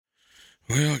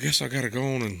Well, I guess I got to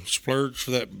go on and splurge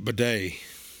for that bidet.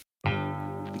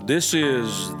 This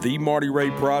is the Marty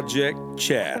Ray Project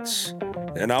Chats,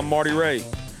 and I'm Marty Ray,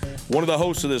 one of the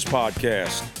hosts of this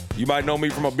podcast. You might know me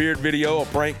from a beard video, a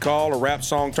prank call, a rap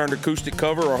song turned acoustic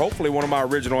cover, or hopefully one of my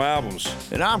original albums.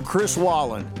 And I'm Chris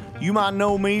Wallen. You might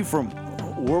know me from...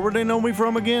 Where would they know me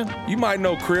from again? You might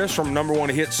know Chris from number one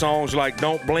hit songs like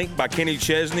Don't Blink by Kenny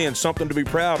Chesney and Something to Be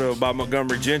Proud of by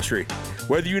Montgomery Gentry.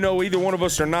 Whether you know either one of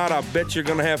us or not, I bet you're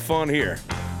going to have fun here.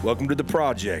 Welcome to the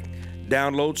project.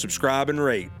 Download, subscribe, and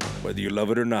rate, whether you love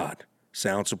it or not.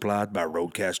 Sound supplied by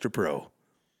Rodecaster Pro.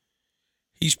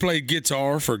 He's played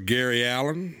guitar for Gary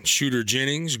Allan, Shooter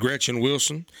Jennings, Gretchen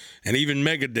Wilson, and even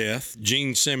Megadeath,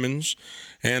 Gene Simmons,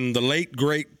 and the late,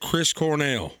 great Chris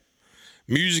Cornell.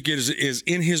 Music is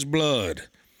in his blood,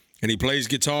 and he plays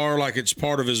guitar like it's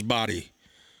part of his body.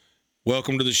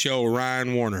 Welcome to the show,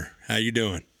 Ryan Wariner. How you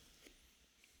doing?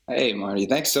 Hey, Marty.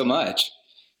 Thanks so much.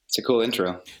 It's a cool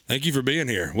intro. Thank you for being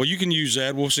here. Well, you can use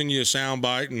that. We'll send you a sound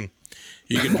bite, and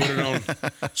you can put it on.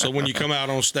 So when you come out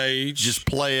on stage, just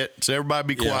play it. So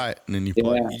everybody be quiet, and then you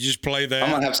play it. You just play that. I'm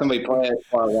going to have somebody play it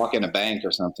while I walk in a bank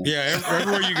or something. Yeah,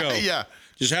 everywhere you go. Yeah.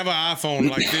 Just have an iPhone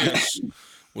like this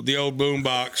with the old boom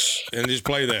box and just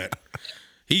play that.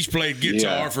 He's played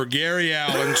guitar for Gary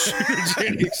Allan, Shooter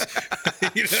Jennings.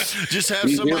 Just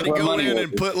have somebody go in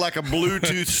and put like a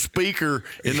Bluetooth speaker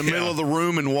in the middle of the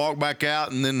room and walk back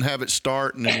out, and then have it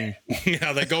start. And then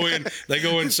they go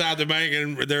inside the bank,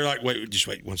 and they're like, wait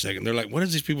 1 second. They're like, what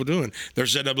is these people doing? They're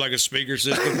setting up like a speaker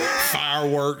system,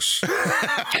 fireworks,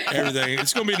 everything.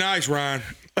 It's gonna be nice, Ryan.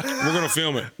 We're going to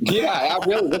film it. Yeah, I'm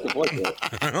really looking forward to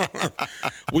it.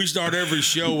 We start every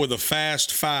show with a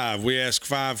fast five. We ask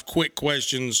 5 quick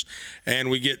questions, and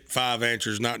we get 5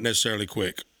 answers, not necessarily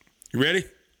quick. You ready?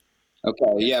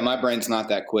 Okay, yeah, my brain's not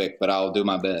that quick, but I'll do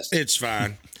my best. It's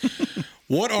fine.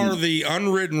 What are the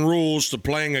unwritten rules to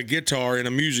playing a guitar in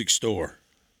a music store?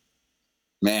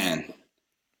 Man.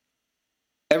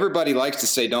 Everybody likes to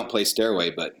say don't play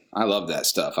Stairway, but I love that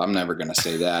stuff. I'm never going to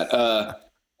say that.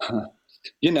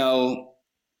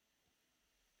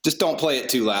 Just don't play it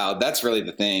too loud. That's really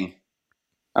the thing.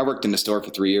 I worked in the store for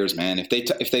 3 years, man. If they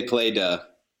played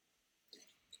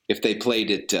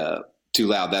it too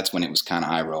loud, that's when it was kind of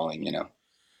eye rolling,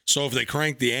 So if they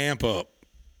cranked the amp up,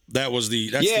 that's the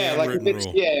unwritten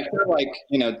rule. Yeah, if they're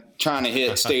trying to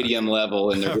hit stadium level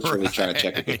and they're just really trying to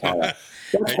check a guitar out.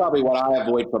 That's probably what I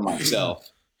avoid for myself.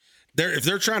 If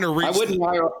they're trying to reach, the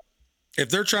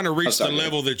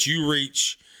level that you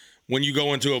reach when you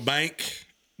go into a bank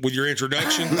with your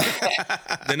introduction,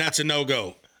 then that's a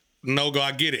no-go. No-go,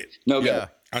 I get it. No-go. Yeah,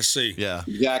 I see. Yeah.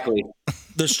 Exactly.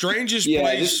 The strangest place...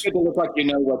 place... Yeah, it's good to look like you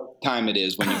know what time it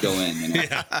is when you go in.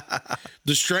 Yeah.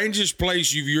 The strangest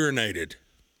place you've urinated.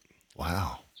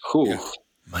 Wow. Whew. Yeah.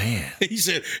 Man. He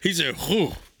said,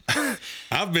 whew.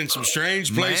 I've been some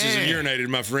strange places and urinated,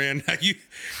 my friend.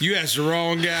 You asked the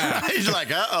wrong guy. He's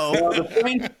like, uh-oh. Well,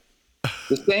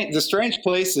 the strange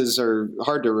places are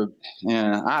hard to.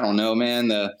 I don't know,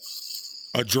 man. A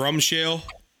drum shell.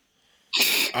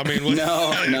 I mean, what?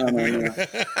 No.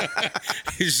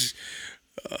 He's,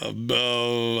 I don't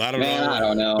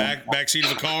know. Backseat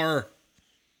of a car.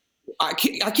 I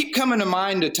keep coming to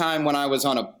mind a time when I was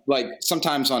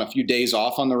sometimes on a few days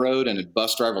off on the road, and a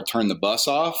bus driver will turn the bus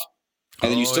off,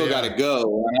 and then you still got to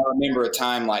go. And I remember a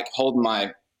time holding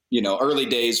my early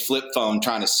days flip phone,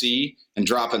 trying to see, and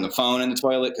dropping the phone in the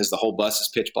toilet because the whole bus is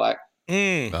pitch black.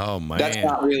 Oh man, that's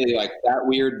not really that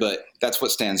weird, but that's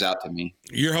what stands out to me.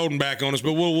 You're holding back on us,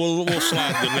 but we'll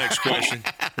slide to the next question,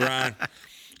 Ryan.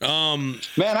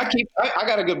 Man, I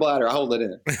got a good bladder. I hold it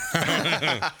in.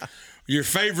 Your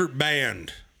favorite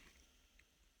band?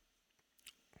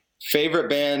 Favorite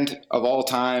band of all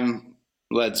time,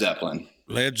 Led Zeppelin.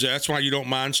 That's why you don't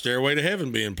mind Stairway to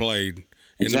Heaven being played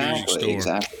in the music store.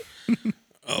 Exactly.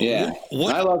 Yeah.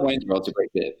 I love Wayne's World. It's a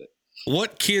great bit.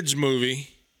 What kids movie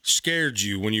scared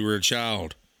you when you were a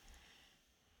child?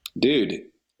 Dude,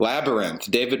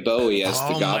 Labyrinth. David Bowie as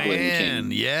the Goblin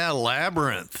King. Yeah,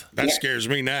 Labyrinth. That scares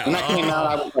me now. When that came out,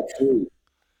 I was 3.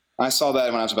 I saw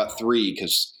that when I was about 3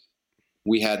 because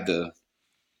we had the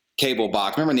cable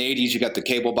box. Remember in the 80s, you got the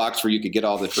cable box where you could get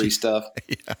all the free stuff?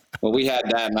 Yeah. Well, we had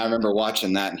that, and I remember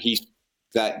watching that, and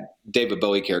that David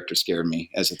Bowie character scared me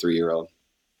as a 3-year-old.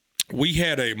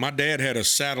 My dad had a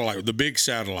satellite, the big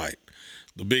satellite,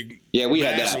 the big we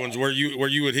had that ones where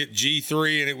you would hit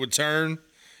G3 and it would turn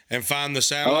and find the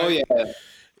satellite. Oh yeah.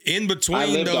 In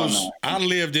between I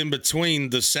lived in between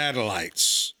the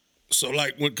satellites. So,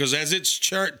 like, because as it's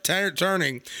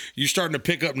turning, you're starting to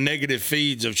pick up negative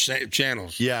feeds of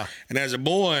channels. Yeah. And as a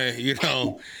boy, you're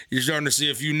starting to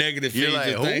see a few negative feeds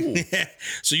like, of things.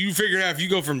 So you figure out if you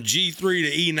go from G3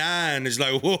 to E9, it's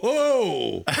like,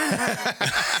 whoa.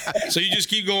 So you just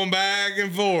keep going back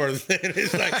and forth. And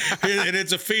it's like, and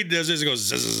it's a feed that does this. It goes,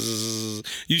 zzz.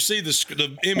 You see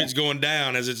the image going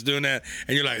down as it's doing that.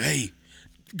 And you're like, hey,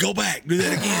 go back, do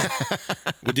that again.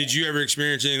 But did you ever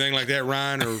experience anything like that,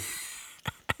 Ryan? Or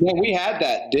yeah, we had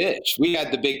that ditch. We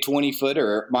had the big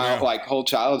 20-footer my whole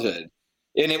childhood.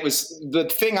 And it was the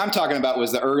thing I'm talking about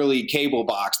was the early cable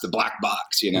box, the black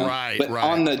box, Right. But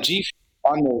on the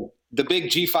the big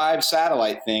G5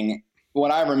 satellite thing,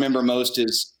 what I remember most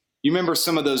is you remember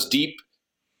some of those deep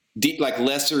like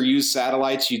lesser used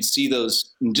satellites. You'd see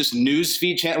those just news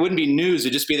feed channel. It wouldn't be news.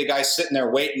 It'd just be the guy sitting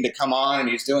there waiting to come on, and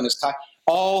he's doing his time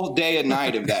all day and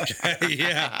night of that.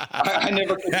 Yeah. I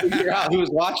never could figure out who was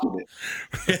watching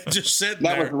it. Just sitting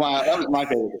that there. Was my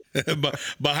favorite. But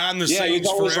behind the scenes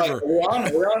scenes forever.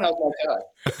 Like, we're on. I was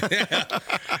like, yeah.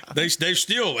 They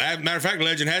still, matter of fact,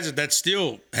 legend has it, that's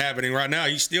still happening right now.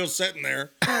 He's still sitting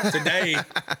there today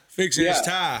fixing his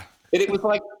tie. And it was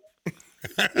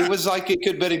like it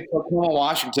could have been a Cornell,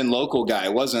 Washington local guy.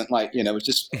 It wasn't like, it was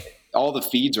just all the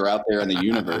feeds are out there in the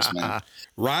universe, man.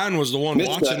 Ryan was the one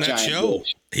watching that show.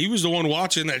 Dish. He was the one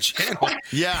watching that channel.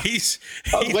 Yeah. I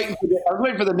was waiting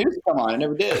for the news to come on. I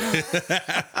never did.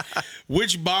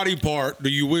 Which body part do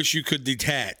you wish you could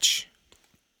detach?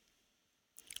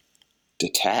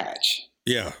 Detach?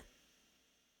 Yeah.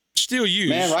 Still use,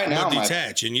 man, right now, but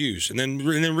detach and use, and then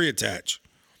reattach.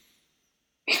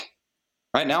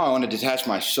 Right now, I want to detach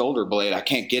my shoulder blade. I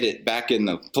can't get it back in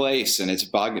the place, and it's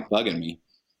bugging me.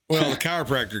 Well, the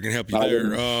chiropractor can help you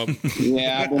there.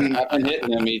 Yeah, I've been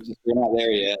hitting him. We're not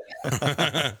there yet.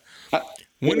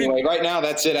 Anyway, right now,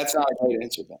 that's it. That's not a great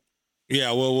answer, but.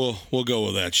 Yeah, well, we'll go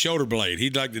with that. Shoulder blade.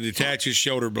 He'd like to detach his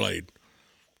shoulder blade.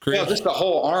 Chris? Yeah, just the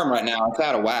whole arm right now. It's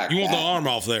out of whack. You want the arm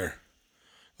off there?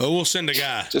 Oh, we'll send a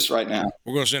guy. Just right now.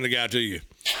 We're going to send a guy to you.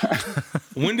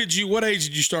 What age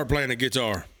did you start playing the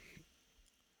guitar?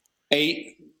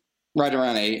 8, right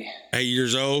around 8. 8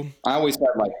 years old? I always had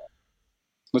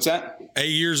what's that? 8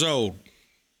 years old.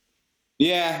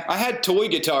 Yeah, I had toy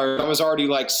guitars. I was already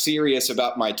serious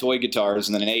about my toy guitars,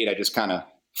 and then at 8, I just kind of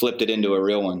flipped it into a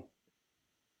real one.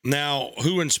 Now,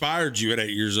 who inspired you at 8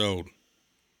 years old?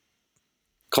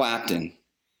 Clapton.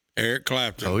 Eric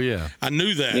Clapton. Oh yeah, I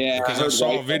knew that because I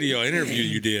saw a video interview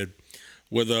you did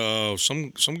with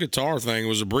some guitar thing. It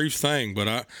was a brief thing,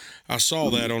 but I saw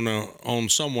that on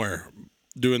somewhere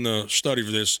doing the study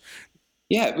for this.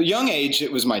 Yeah, at a young age,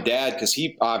 it was my dad because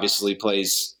he obviously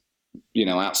plays, he's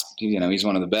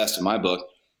one of the best in my book.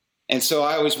 And so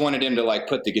I always wanted him to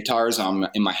put the guitars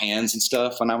in my hands and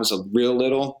stuff when I was a real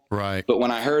little. Right. But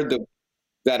when I heard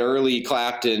that early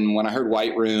Clapton, when I heard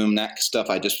White Room, that stuff,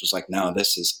 I just was like, no,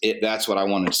 this is it. That's what I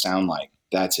wanted to sound like.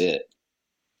 That's it.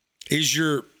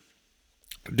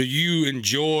 Do you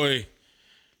enjoy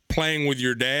playing with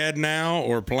your dad now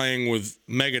or playing with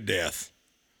Megadeath?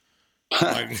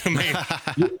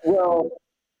 Well,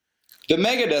 the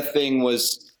Megadeath thing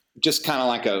was just kind of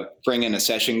like a bring in a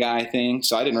session guy thing.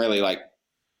 So I didn't really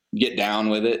get down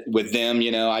with it with them.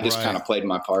 I just kind of played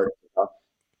my part.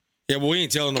 Yeah, well, we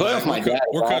ain't telling them.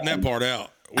 We're cutting that part out.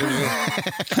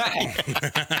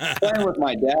 Playing with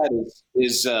my dad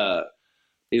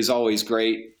is always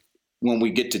great when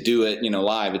we get to do it,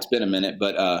 live. It's been a minute,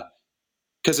 but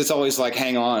because it's always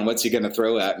hang on, what's he going to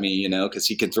throw at me? Because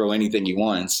he can throw anything he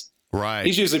wants. Right.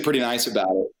 He's usually pretty nice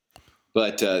about it,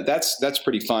 but that's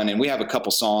pretty fun. And we have a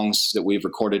couple songs that we've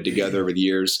recorded together over the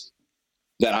years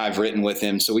that I've written with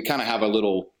him. So we kind of have a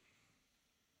little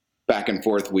back and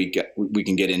forth we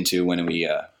can get into when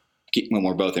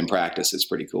we're both in practice. It's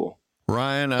pretty cool.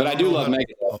 Ryan, I do love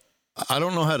Megadeath. I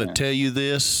don't know how to tell you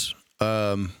this,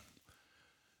 but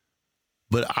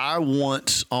I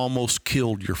once almost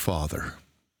killed your father.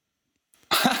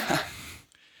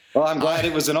 Well, I'm glad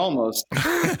it was an almost.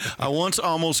 I once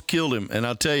almost killed him, and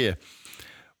I'll tell you,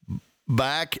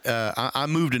 back I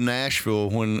moved to Nashville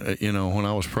when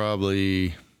I was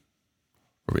probably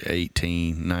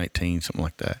 18, 19, something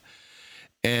like that.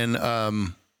 And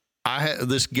I had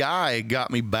this guy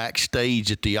got me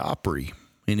backstage at the Opry.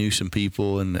 He knew some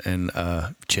people, and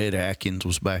Chet Atkins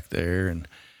was back there,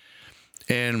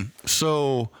 and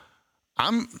so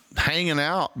I'm hanging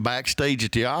out backstage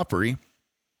at the Opry.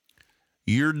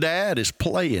 Your dad is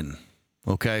playing,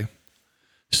 okay?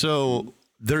 So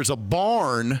there's a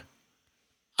barn.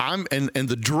 And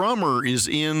the drummer is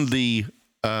in the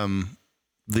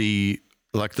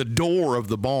door of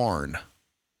the barn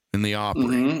in the Opry.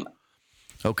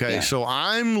 Mm-hmm. Okay, Yeah. so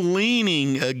I'm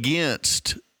leaning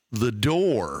against the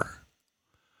door,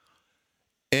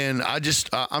 and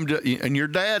and your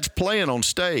dad's playing on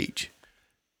stage,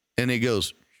 and he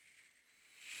goes,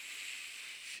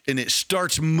 and it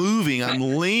starts moving.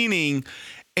 I'm leaning,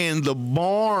 and the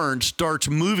barn starts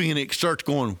moving, and it starts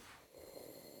going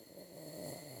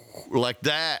like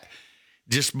that,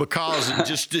 just because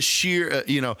just the sheer,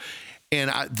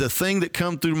 And the thing that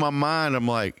come through my mind, I'm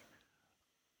like,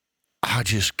 I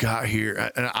just got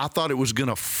here, and I thought it was going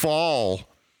to fall.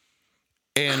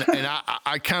 And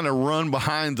I kind of run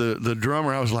behind the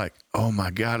drummer. I was like, oh,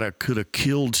 my God, I could have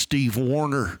killed Steve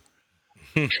Wariner.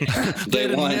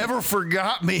 They'd have never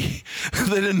forgot me.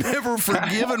 They'd have never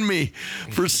forgiven me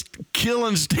for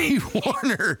killing Steve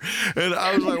Wariner. And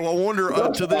I was like, well, I wonder,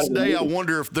 to this day, I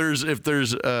wonder if there's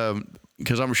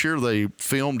because I'm sure they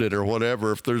filmed it or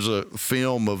whatever, if there's a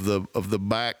film of the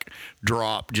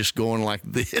backdrop just going like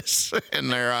this,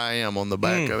 and there I am on the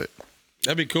back of it.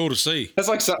 That'd be cool to see. That's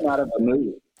like something out of a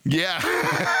movie. Yeah.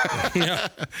 Yeah.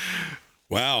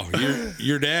 Wow,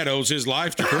 your dad owes his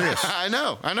life to Chris. I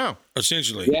know.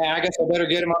 Essentially. Yeah, I guess I better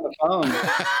get him on the phone.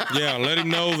 Yeah, let him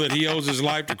know that he owes his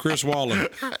life to Chris Wallen.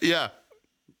 Yeah.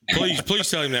 Please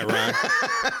tell him that, Ryan.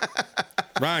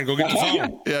 Ryan, go get the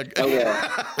phone. Yeah. Oh,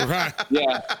 yeah. Ryan.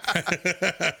 Yeah.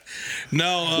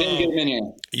 No, Didn't get him in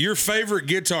here. your favorite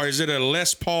guitar, is it a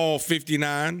Les Paul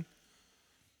 59?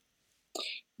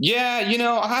 Yeah,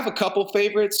 I have a couple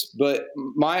favorites, but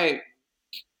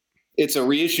it's a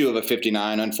reissue of a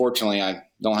 59. Unfortunately, I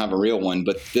don't have a real one,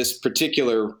 but this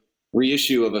particular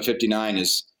reissue of a 59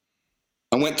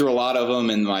 I went through a lot of them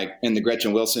in the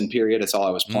Gretchen Wilson period. That's all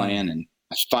I was playing. And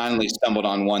I finally stumbled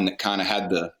on one that kind of had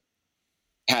the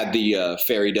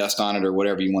fairy dust on it, or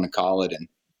whatever you want to call it, and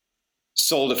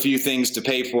sold a few things to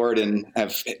pay for it, and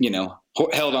have,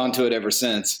 held on to it ever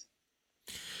since.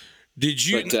 Did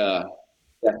you? But,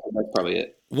 yeah, that's probably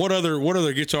it. What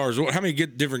other guitars? How many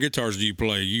different guitars do you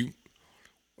play?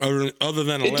 Other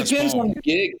than a Les Paul? It depends on the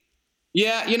gig.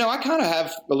 Yeah, I kind of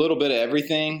have a little bit of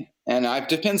everything, and it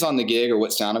depends on the gig or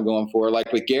what sound I'm going for.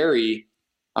 Like with Gary,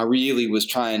 I really was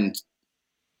trying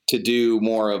to do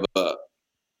more of a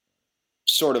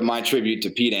sort of my tribute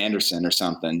to Pete Anderson or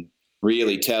something,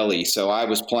 really telly. So I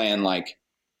was playing like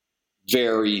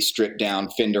very stripped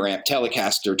down Fender amp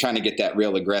Telecaster, trying to get that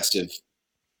real aggressive,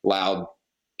 loud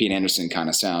Pete Anderson kind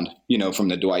of sound, from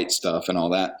the Dwight stuff and all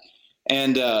that.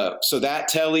 And so that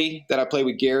telly that I play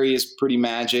with Gary is pretty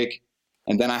magic.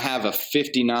 And then I have a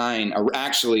 59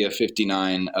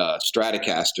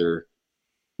 Stratocaster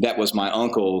that was my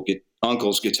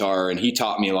uncle's guitar, and he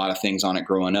taught me a lot of things on it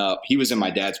growing up. He was in my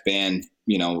dad's band,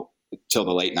 till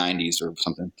the late 90s or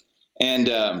something. And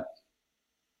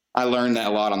I learned that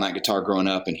a lot on that guitar growing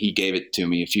up, and he gave it to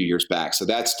me a few years back. So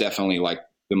that's definitely like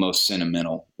the most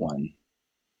sentimental one.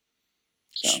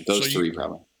 So those three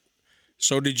probably.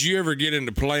 So did you ever get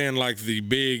into playing like the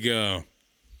big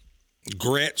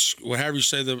Gretsch? Well, however you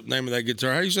say the name of that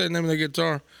guitar. How do you say the name of that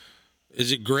guitar?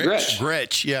 Is it Gretsch?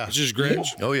 Gretsch, yeah. It's just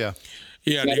Gretsch? Yeah. Oh, yeah.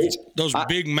 Yeah, those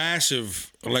big,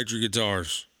 massive electric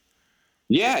guitars.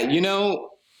 Yeah,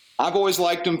 I've always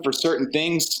liked them for certain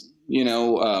things, like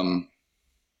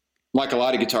a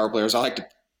lot of guitar players. I like to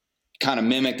kind of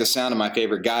mimic the sound of my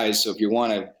favorite guys. So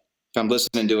if I'm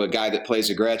listening to a guy that plays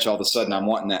a Gretsch, all of a sudden I'm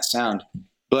wanting that sound.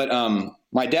 But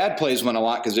my dad plays one a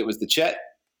lot because it was the Chet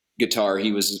guitar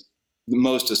he was the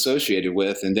most associated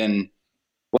with. And then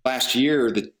last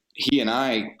year, he and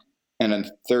I and a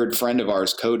third friend of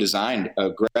ours co-designed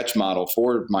a Gretsch model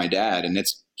for my dad, and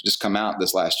it's just come out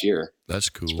this last year. That's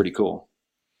cool. It's pretty cool.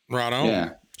 Right on.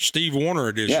 Yeah. Steve Wariner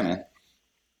edition. Yeah, man.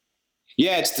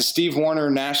 Yeah, it's the Steve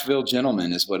Wariner Nashville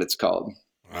Gentleman is what it's called.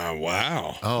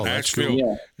 Wow. Oh, that's Nashville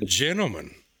cool.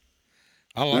 Gentleman.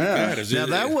 I like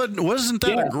that. Wasn't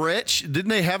that a Gretsch? Didn't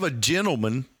they have a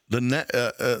Gentleman?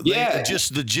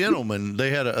 Just the Gentleman. They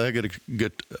had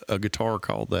a guitar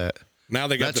called that. Now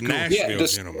they got That's the cool. Nashville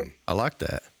Gentleman. I like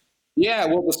that. Yeah,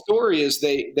 well, the story is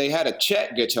they had a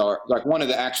Chet guitar, like one of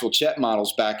the actual Chet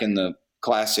models back in the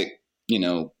classic,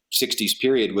 60s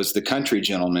period was the Country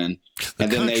Gentleman.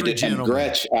 And then they did, and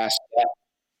Gretsch asked that.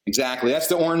 Exactly. That's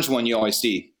the orange one you always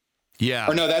see. Yeah.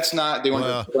 Or no, that's not the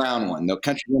orange, the brown one. The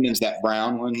Country Gentleman's that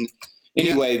brown one.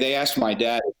 Anyway, They asked my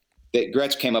dad, that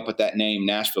Gretsch came up with that name,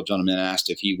 Nashville Gentleman, and asked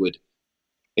if he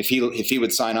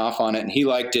would sign off on it, and he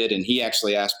liked it, and he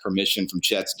actually asked permission from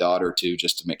Chet's daughter too,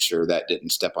 just to make sure that didn't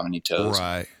step on any toes.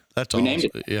 Right. That's awesome. Named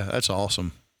it. Yeah, that's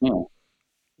awesome. Yeah.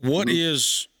 What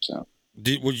is?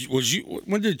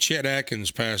 When did Chet Atkins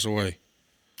pass away?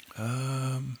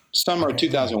 Summer of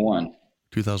 2001.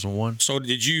 2001. So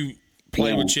did you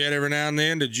play with Chet every now and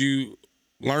then? Did you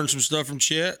learn some stuff from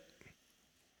Chet?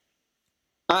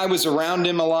 I was around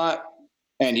him a lot,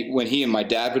 and when he and my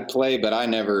dad would play, but I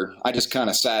just kind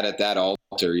of sat at that altar,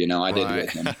 I did with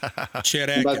him. Chet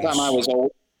Atkins. By the time I was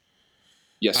old.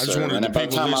 Yes, I just sir. wanted the by the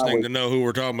people time listening to know who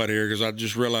we're talking about here, because I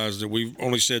just realized that we've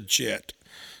only said Chet.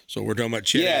 So we're talking about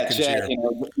Chet Atkins Chet, here.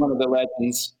 one of the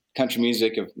legends, country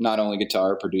music, of not only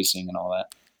guitar, producing and all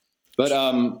that. But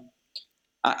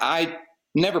I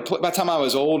never played. By the time I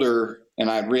was older and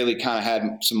I really kind of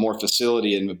had some more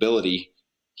facility and mobility,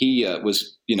 he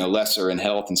was, lesser in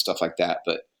health and stuff like that.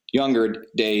 But younger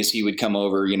days, he would come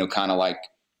over, kind of like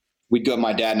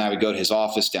my dad and I would go to his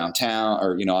office downtown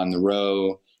or, on the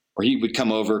row, or he would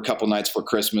come over a couple nights for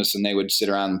Christmas and they would sit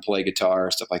around and play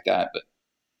guitar, stuff like that. But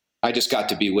I just got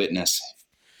to be witness.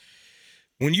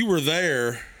 When you were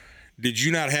there, did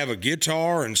you not have a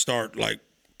guitar and start like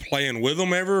playing with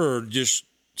them ever, or just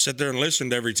sit there and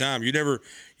listened every time? You never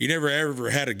ever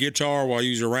had a guitar while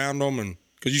you was around them? And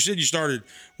because you said you started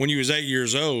when you was 8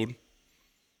 years old.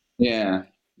 Yeah.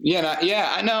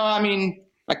 I know. I mean,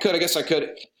 I guess I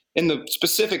could. In the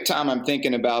specific time I'm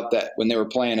thinking about that when they were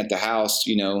playing at the house,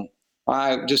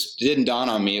 I just didn't dawn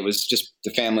on me. It was just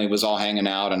the family was all hanging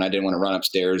out and I didn't want to run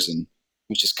upstairs, and it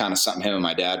was just kind of something him and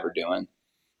my dad were doing.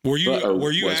 Were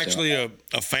you actually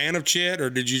a fan of Chet,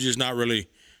 or did you just not really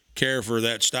care for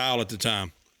that style at the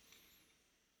time?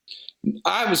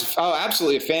 I was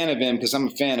absolutely a fan of him because I'm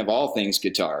a fan of all things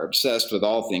guitar, obsessed with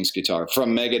all things guitar,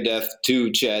 from Megadeath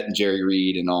to Chet and Jerry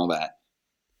Reed and all that.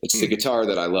 It's the guitar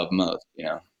that I love most,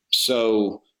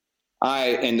 So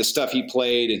and the stuff he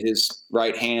played in his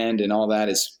right hand and all that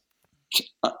is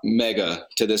mega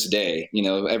to this day.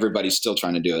 Everybody's still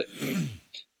trying to do it.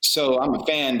 So I'm a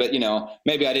fan, but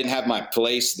maybe I didn't have my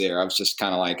place there. I was just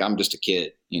kind of like, I'm just a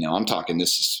kid, I'm talking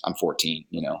I'm 14,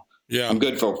 Yeah. I'm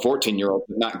good for a 14-year-old,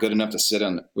 but not good enough to sit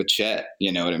with Chet.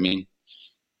 You know what I mean?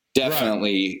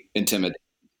 Definitely intimidating.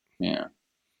 Yeah.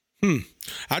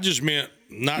 I just meant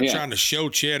not trying to show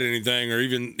Chet anything or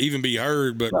even be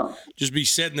heard, but just be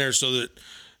sitting there so that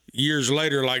years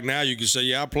later, like now, you can say,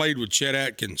 yeah, I played with Chet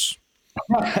Atkins.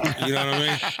 You know what I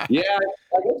mean? Yeah,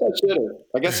 I guess I should have.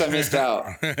 I guess I missed out.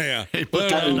 Yeah. Put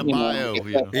that in the bio.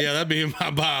 Yeah, that'd be in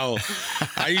my bio.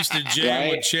 I used to jam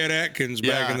with Chet Atkins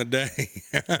back in the day.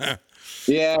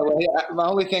 Yeah, well, my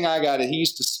only thing I got is he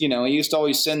used to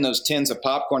always send those tins of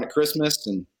popcorn at Christmas,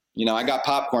 and I got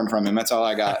popcorn from him. That's all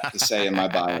I got to say in my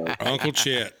bio. Uncle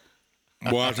Chet.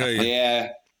 Boy, I'll tell you. Yeah.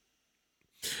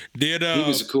 He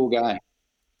was a cool guy.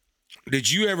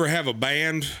 Did you ever have a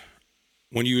band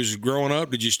when you was growing up?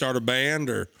 Did you start a band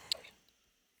or?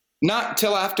 Not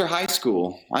till after high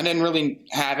school. I didn't really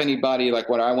have anybody like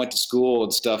when I went to school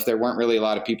and stuff. There weren't really a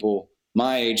lot of people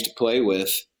my age to play with.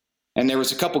 And there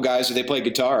was a couple guys that they played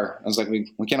guitar. I was like,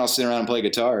 we can't all sit around and play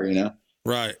guitar,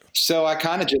 Right. So I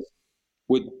kind of just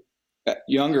would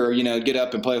younger, get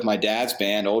up and play with my dad's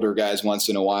band, older guys once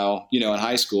in a while, in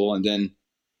high school. And then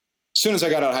as soon as I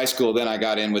got out of high school, then I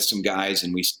got in with some guys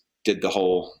and we did the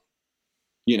whole,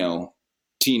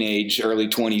 teenage, early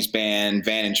 20s band,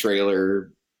 van and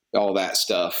trailer, all that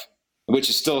stuff, which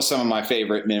is still some of my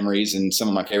favorite memories and some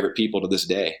of my favorite people to this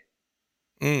day.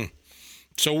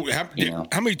 So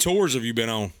how many tours have you been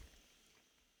on?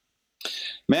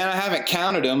 Man, I haven't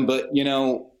counted them, but I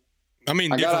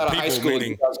got out of high school.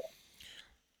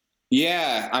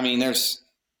 Yeah. I mean,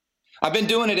 I've been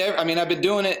doing it. I've been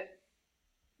doing it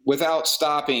without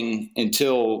stopping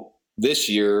until this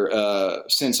year,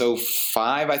 since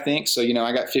 2005, I think. So,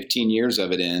 I got 15 years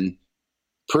of it in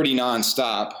pretty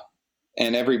nonstop,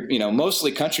 and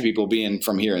mostly country people being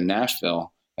from here in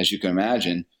Nashville, as you can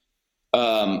imagine.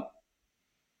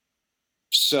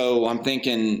 So I'm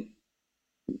thinking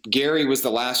Gary was the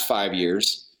last 5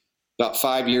 years. About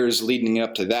 5 years leading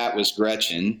up to that was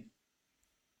Gretchen.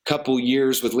 Couple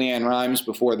years with Leanne Rimes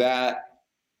before that.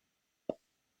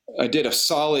 I did a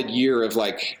solid year of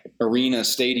like arena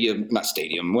stadium, not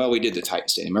stadium. Well, we did the Titan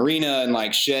Stadium arena and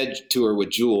like shed tour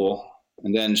with Jewel,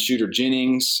 and then Shooter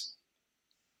Jennings.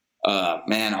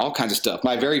 Man, all kinds of stuff.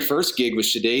 My very first gig was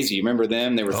Shadazy. Remember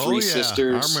them? They were three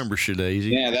sisters. I remember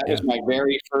Shadazy. Yeah, that was my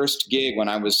very first gig when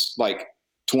I was like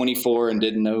 24 and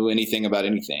didn't know anything about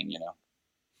anything,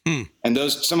 And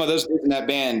some of those dudes in that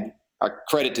band I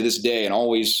credit to this day and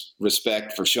always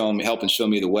respect for helping show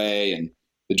me the way. And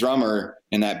the drummer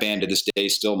in that band to this day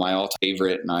is still my all-time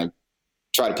favorite, and I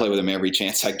try to play with him every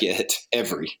chance I get.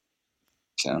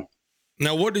 So.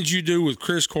 Now, what did you do with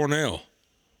Chris Cornell?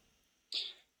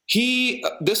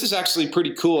 This is actually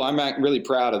pretty cool. I'm really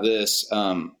proud of this.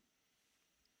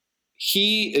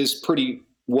 He was pretty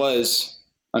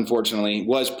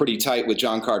tight with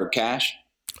John Carter Cash.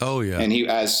 Oh yeah. And he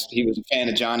was a fan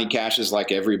of Johnny Cash's,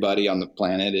 like everybody on the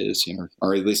planet is, you know,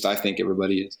 or at least I think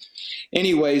everybody is.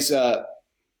 Anyways,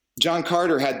 John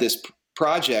Carter had this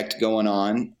project going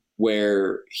on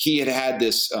where he had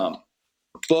this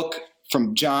book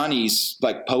from Johnny's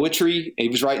like poetry. He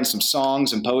was writing some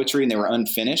songs and poetry, and they were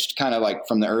unfinished, kind of like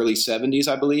from the early 70s,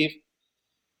 I believe.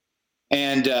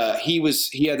 And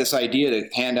he had this idea to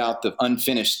hand out the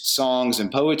unfinished songs and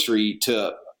poetry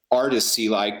to artists he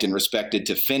liked and respected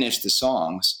to finish the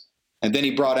songs. And then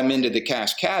he brought him into the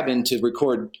Cash cabin to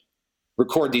record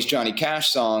these Johnny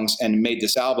Cash songs, and made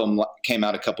this album, came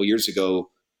out a couple years ago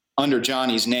under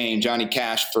Johnny's name, Johnny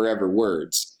Cash Forever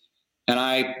Words. And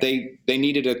they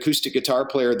needed an acoustic guitar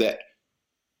player that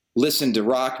listened to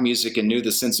rock music and knew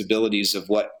the sensibilities of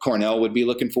what Cornell would be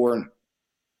looking for.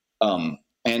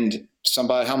 And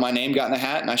how my name got in the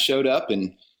hat, and I showed up,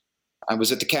 and I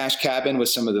was at the Cash cabin with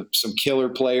some killer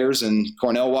players, and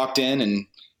Cornell walked in, and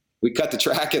we cut the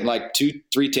track in like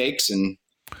 2-3 takes and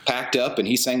packed up, and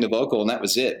he sang the vocal, and that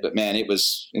was it. But man, it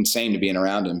was insane to being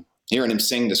around him, hearing him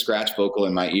sing the scratch vocal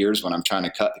in my ears when I'm trying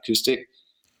to cut acoustic.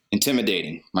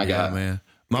 Intimidating. My God, man.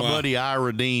 My buddy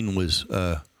Ira Dean was,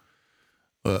 I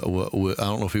don't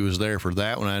know if he was there for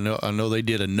that one. I know they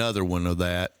did another one of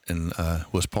that, and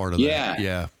was part of that.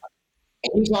 Yeah.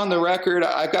 He's on the record.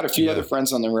 I've got a few other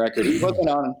friends on the record. He wasn't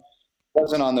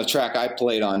on the track I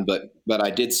played on, but I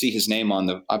did see his name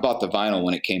I bought the vinyl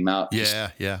when it came out.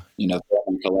 Yeah. You know,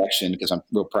 the collection, because I'm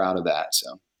real proud of that.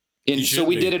 So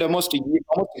we did it almost a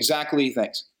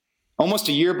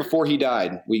year before he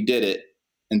died. We did it,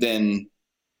 and then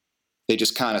they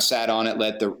just kind of sat on it,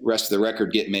 let the rest of the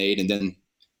record get made, and then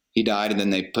he died, and then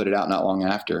they put it out not long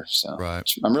after. So right.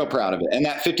 I'm real proud of it. And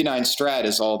that 59 Strat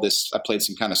is all this. I played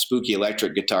some kind of spooky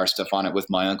electric guitar stuff on it with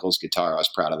my uncle's guitar. I was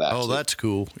proud of that. Oh, that's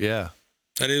cool. Yeah.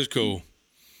 That is cool.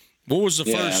 What was the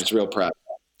first? I was real proud.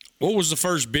 What was the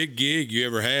first big gig you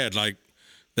ever had, like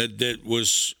that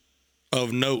was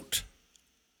of note?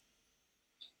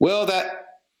 Well,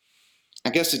 I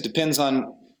guess it depends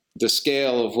on the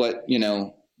scale of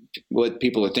what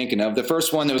people are thinking of. The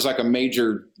first one that was like a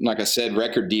major, like I said,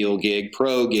 record deal gig,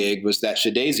 pro gig, was that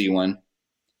Shadazy one.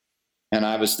 And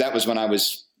that was when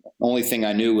only thing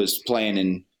I knew was playing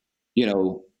in,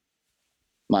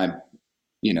 my,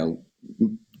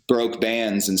 broke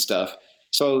bands and stuff.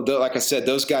 So like I said,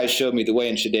 those guys showed me the way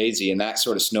in Shadazy, and that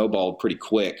sort of snowballed pretty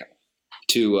quick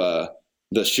to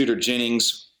the Shooter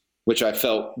Jennings, which I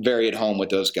felt very at home with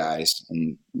those guys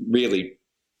and really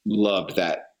loved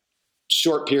that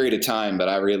short period of time, but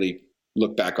I really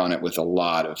look back on it with a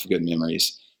lot of good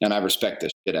memories, and I respect the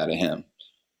shit out of him.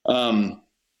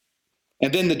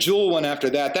 And then the Jewel one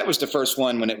after that was the first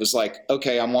one when it was like,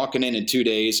 okay, I'm walking in 2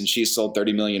 days, and she's sold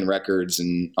 30 million records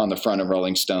and on the front of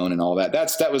Rolling Stone and all that.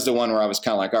 That was the one where I was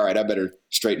kind of like, all right, I better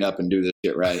straighten up and do this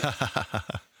shit right.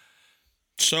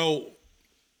 So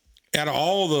out of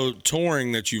all the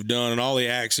touring that you've done and all the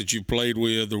acts that you've played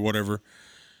with or whatever,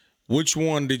 which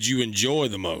one did you enjoy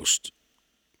the most?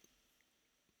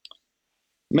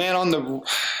 Man,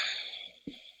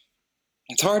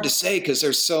 it's hard to say because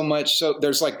there's so much. So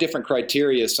there's like different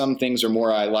criteria. Some things are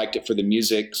more, I liked it for the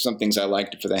music. Some things I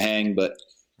liked it for the hang. But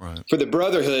right. For the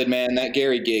Brotherhood, man, that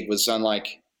Gary gig was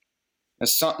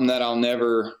that's something that I'll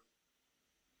never.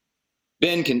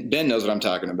 Ben knows what I'm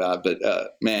talking about. But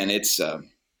man, it's a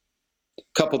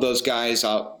couple of those guys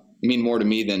mean more to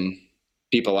me than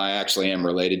people I actually am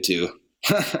related to.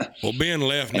 Well, Ben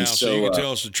left now, so you can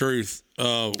tell us the truth.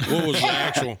 What was the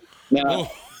actual?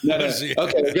 No.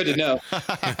 Okay, good to know.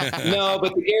 No,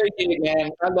 but the Gary gig,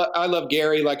 man, I love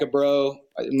Gary like a bro,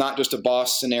 not just a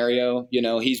boss scenario.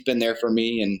 He's been there for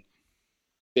me and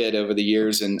bit over the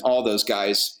years, and all those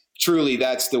guys. Truly,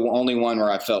 that's the only one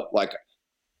where I felt like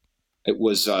it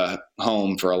was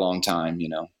home for a long time.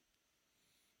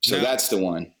 So now, that's the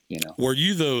one. Were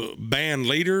you the band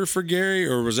leader for Gary,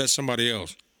 or was that somebody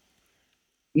else?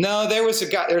 No, there's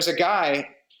a guy.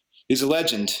 He's a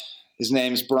legend. His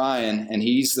name's Brian, and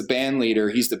he's the band leader.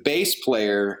 He's the bass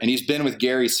player, and he's been with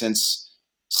Gary since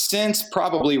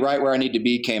probably Right Where I Need to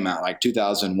Be came out, like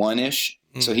 2001-ish.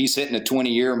 Mm. So he's hitting a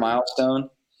 20-year milestone,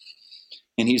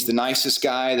 and he's the nicest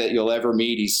guy that you'll ever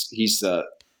meet.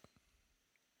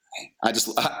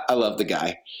 I love the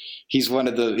guy. He's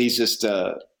just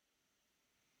I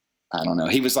don't know.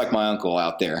 He was like my uncle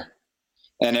out there,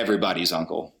 and everybody's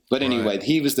uncle. But anyway, right.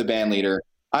 He was the band leader.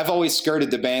 I've always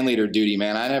skirted the band leader duty,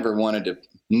 man. I never wanted to.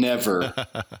 Never.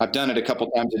 I've done it a couple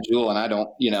times at Jewel, and I don't.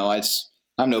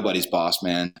 I'm nobody's boss,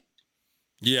 man.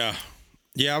 Yeah.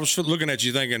 I was looking at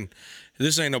you thinking,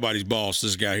 this ain't nobody's boss.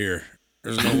 This guy here.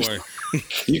 There's no way.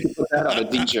 You can put that on a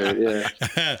t-shirt.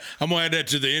 Yeah. I'm gonna add that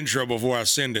to the intro before I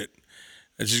send it.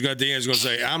 It's just got the end. It's gonna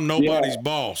say, "I'm nobody's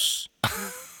boss."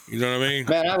 You know what I mean?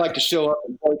 Man, I like to show up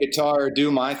and play guitar,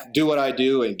 do what I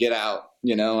do, and get out.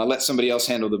 You know, I let somebody else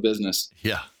handle the business.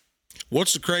 Yeah.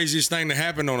 What's the craziest thing that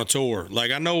happened on a tour?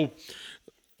 Like, I know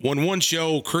when one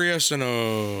show, Chris and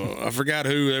I forgot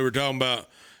who, they were talking about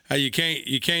how you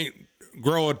can't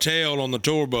grow a tail on the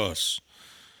tour bus.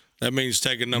 That means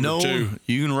taking number 2.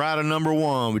 You can ride a number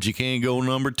 1, but you can't go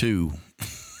number 2.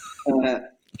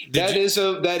 That is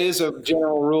a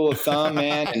general rule of thumb,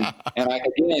 man. And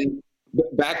again,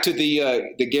 back to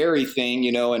the Gary thing,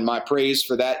 you know, and my praise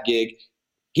for that gig.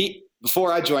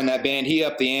 Before I joined that band, he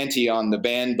upped the ante on the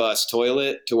band bus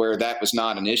toilet to where that was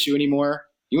not an issue anymore.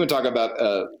 You want to talk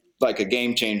about like a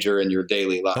game changer in your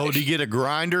daily life? Oh, do you get a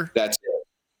grinder? That's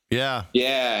it. Yeah.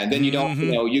 Yeah, and then you don't,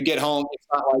 you know, you get home. It's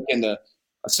not like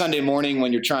a Sunday morning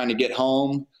when you're trying to get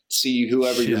home, see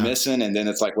whoever you're missing, and then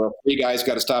it's like, well, 3 guys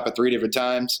got to stop at 3 different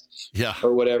times,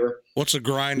 or whatever. What's a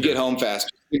grinder? You get home faster.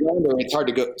 It's hard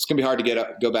to go. It's gonna be hard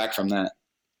to go back from that.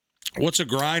 What's a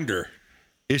grinder?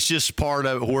 It's just part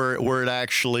of where it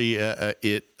actually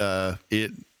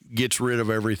it gets rid of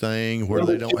everything where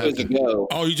they don't have to go.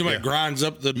 Oh, you talking about grinds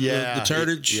up the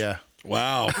turtage? Yeah.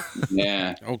 Wow.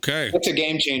 Yeah. Okay. That's a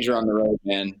game changer on the road,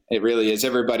 man. It really is.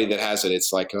 Everybody that has it,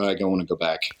 it's like, oh, I don't want to go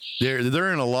back. They're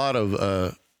in a lot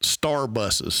of star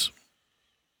buses.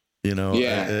 You know.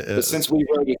 Yeah. But since we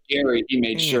rode with Gary, he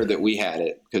made sure that we had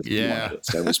it because he wanted it,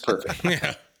 so it was perfect.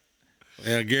 Yeah.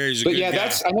 Yeah, Gary's a good guy. I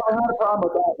never had a problem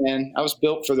with that, man. I was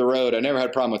built for the road. I never had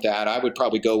a problem with that. I would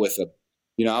probably go with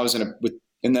I was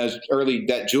in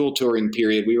that Jewel touring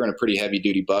period, we were in a pretty heavy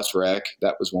duty bus wreck.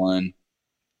 That was one.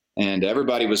 And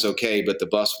everybody was okay, but the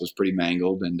bus was pretty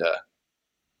mangled and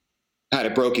had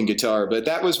a broken guitar. But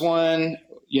that was one,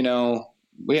 you know,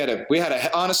 we had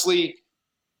a honestly,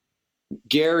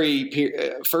 Gary,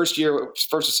 first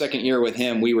or second year with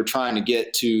him, we were trying to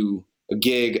get to a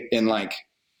gig in like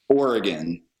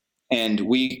Oregon, and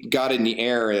we got in the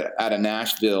air out of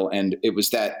Nashville, and it was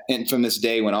that infamous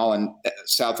day when all in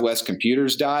Southwest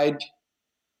computers died.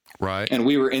 Right. And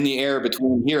we were in the air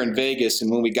between here and Vegas.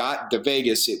 And when we got to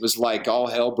Vegas, it was like all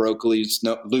hell broke loose.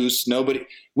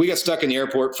 We got stuck in the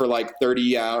airport for like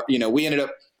 30 hours. You know,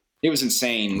 it was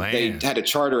insane. Man. They had to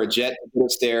charter a jet to put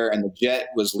us there, and the jet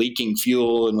was leaking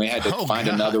fuel, and we had to find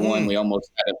another one. We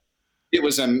almost it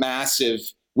was a massive,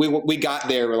 we got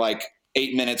there like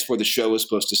 8 minutes before the show was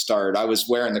supposed to start. I was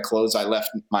wearing the clothes I left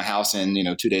my house in,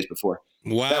 2 days before.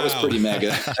 Wow. That was pretty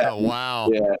mega. Wow.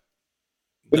 Yeah.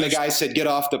 When the guy said, get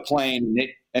off the plane,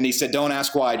 and he said, don't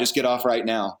ask why, just get off right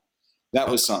now. That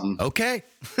was something. Okay.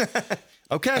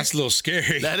 Okay. That's a little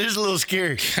scary. That is a little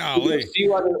scary. Golly.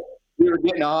 We were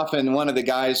getting off, and one of the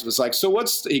guys was like, so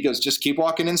he goes, just keep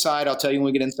walking inside. I'll tell you when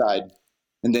we get inside.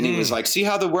 And then he was like, see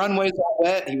how the runway's all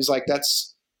wet? He was like,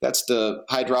 that's the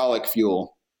hydraulic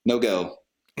fuel. No go.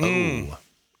 Oh,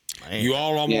 you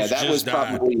all almost that was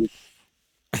died. Probably,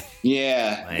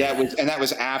 that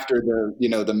was after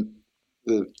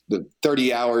the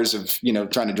 30 hours of,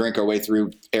 trying to drink our way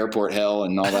through airport hell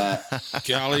and all that.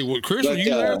 Golly, Chris, were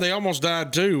you there? They almost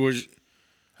died too.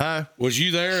 Was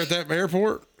you there at that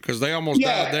airport? Because they almost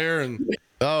died there. And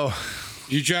you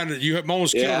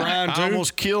almost killed Ryan too? I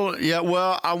almost killed. Yeah.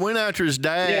 Well, I went after his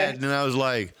dad, and I was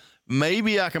like,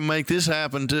 maybe I can make this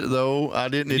happen too. Though I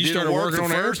didn't. It didn't work the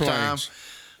first time.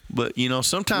 But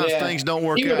sometimes things don't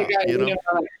work out.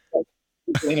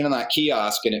 Leaning on that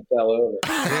kiosk and it fell over.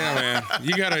 Yeah, man.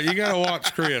 You gotta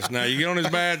watch Chris now. You get on his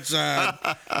bad side,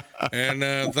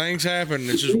 and things happen.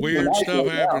 It's just weird stuff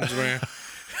happens, man.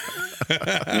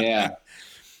 Yeah.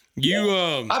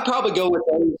 I'd probably go with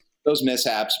those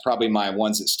mishaps. Probably my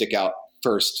ones that stick out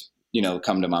first.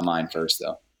 Come to my mind first,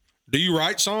 though. Do you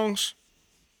write songs?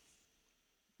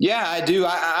 Yeah, I do.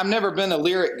 I've never been a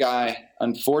lyric guy.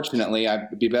 Unfortunately,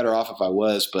 I'd be better off if I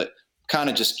was, but kind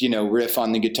of just, riff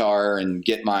on the guitar and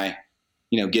get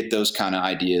get those kind of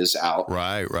ideas out.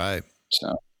 Right.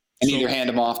 So, and either hand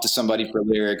them off to somebody for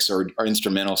lyrics or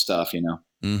instrumental stuff,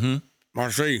 Mm-hmm.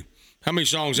 Marcy, how many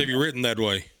songs have you written that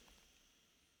way?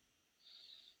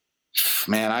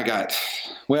 Man,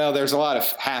 there's a lot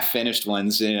of half finished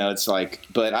ones, it's like,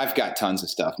 but I've got tons of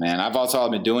stuff, man. I've also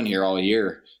been doing here all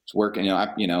year. It's working,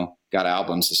 I've, got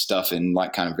albums of stuff in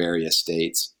like kind of various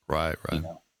states. Right.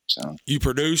 So you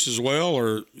produce as well,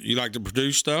 or you like to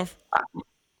produce stuff?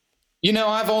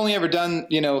 I've only ever done,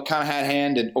 kind of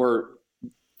hand or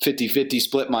 50-50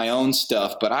 split my own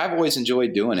stuff, but I've always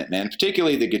enjoyed doing it, man.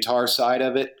 Particularly the guitar side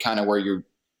of it, kind of where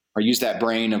use that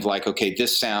brain of like, okay,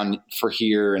 this sound for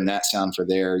here and that sound for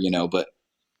there, but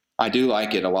I do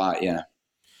like it a lot. Yeah.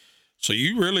 So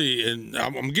you really, and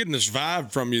I'm getting this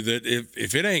vibe from you that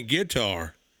if it ain't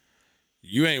guitar,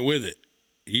 you ain't with it.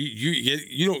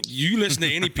 You listen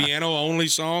to any piano only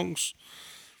songs?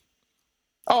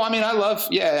 Oh, I mean,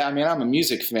 I'm a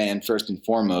music fan first and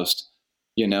foremost.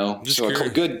 Just so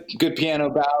curious. a good piano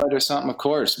ballad or something, of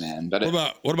course, man. But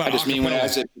what about I just mean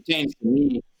as it pertains to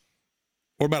me.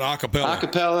 What about acapella?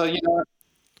 Acapella,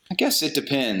 I guess it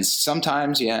depends.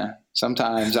 Sometimes, yeah.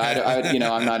 Sometimes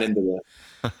I'm not into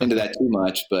that too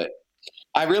much, but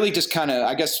I really just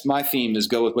I guess my theme is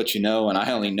go with what you know, and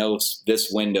I only know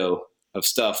this window of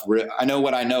stuff. I know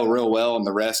what I know real well, and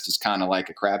the rest is kind of like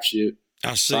a crapshoot.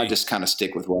 I see. So I just kind of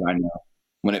stick with what I know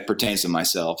when it pertains to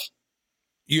myself.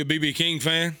 You a B.B. King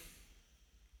fan?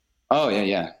 Oh,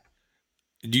 yeah.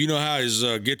 Do you know how his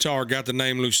guitar got the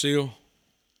name Lucille?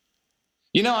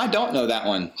 I don't know that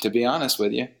one, to be honest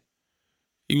with you.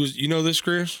 You know this,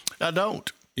 Chris? I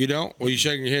don't. You don't? Well, you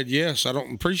shaking your head yes. I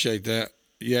don't appreciate that.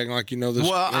 You acting like you know this,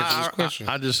 this question.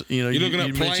 I just, you looking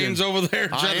at planes over there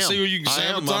trying to see where you can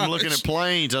sabotage? I'm looking at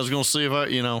planes. I was going to see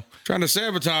if trying to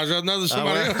sabotage another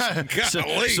somebody else.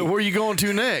 So where are you going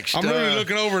to next? I'm really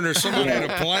looking over and there's somebody in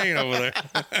a plane over there.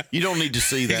 You don't need to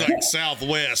see that. He's like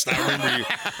Southwest. I remember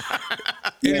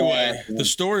you. Anyway, the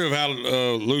story of how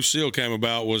Lucille came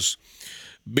about was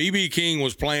B.B. King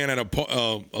was playing at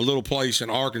a little place in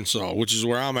Arkansas, which is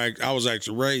where I was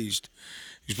actually raised.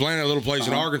 He was playing at a little place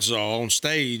in Arkansas on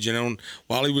stage, and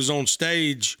while he was on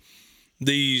stage,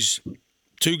 these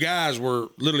two guys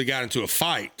literally got into a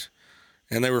fight,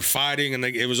 and they were fighting, and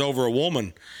it was over a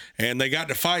woman, and they got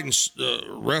to fighting,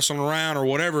 wrestling around or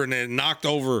whatever, and they knocked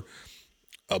over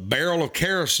a barrel of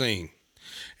kerosene.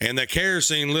 And that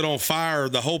kerosene lit on fire.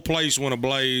 The whole place went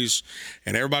ablaze,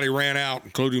 and everybody ran out,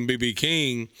 including B.B.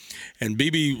 King. And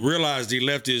B.B. realized he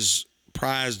left his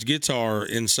prized guitar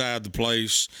inside the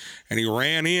place, and he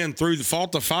ran in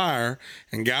fought the fire,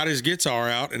 and got his guitar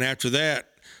out. And after that,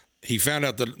 he found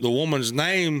out that the woman's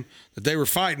name that they were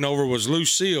fighting over was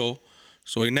Lucille,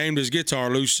 so he named his guitar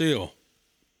Lucille.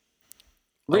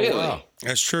 Really? Oh, wow.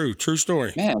 That's true. True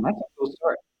story. Man, that's a cool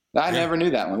story. I never knew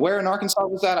that one. Where in Arkansas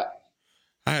was that?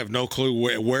 I have no clue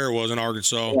where it was in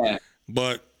Arkansas,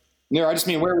 but no, I just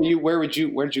mean where did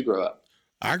you grow up?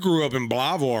 I grew up in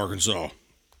Blytheville, Arkansas.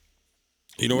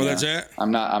 You know where that's at?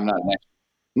 I'm not an expert.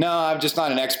 No, I'm just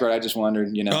not an expert. I just wondered,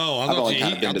 Oh, I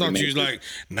thought you was like,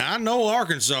 I know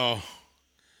Arkansas.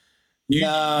 You've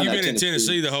been in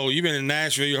Tennessee you've been in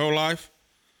Nashville your whole life?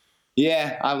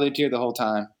 Yeah, I lived here the whole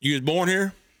time. You was born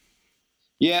here?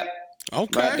 Yep.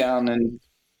 Okay. Right down in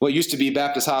what used to be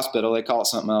Baptist Hospital. They call it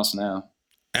something else now.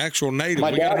 Actual native.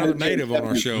 We got another native on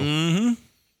our show. Mm-hmm.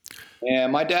 Yeah,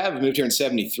 my dad moved here in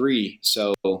 1973,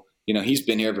 so he's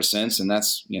been here ever since, and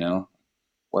that's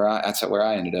where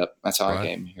I ended up. That's how I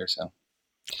came here.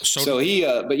 So he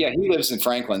lives in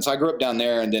Franklin. So I grew up down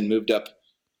there, and then moved up.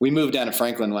 We moved down to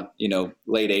Franklin,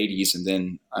 late 80s, and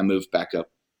then I moved back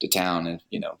up to town,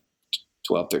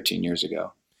 12, 13 years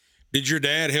ago. Did your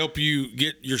dad help you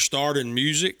get your start in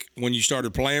music when you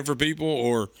started playing for people,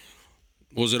 or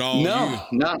was it all you? No,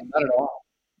 not at all.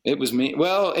 It was me.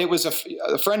 Well, it was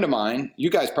a friend of mine. You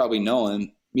guys probably know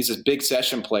him. He's this big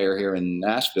session player here in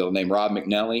Nashville named Rob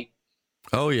McNelly.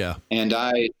 Oh, yeah. And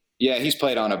he's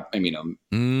played on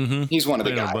he's one of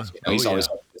the guys. He's always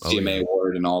had the CMA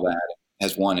award and all that,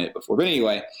 has won it before. But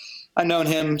anyway, I've known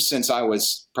him since I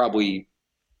was probably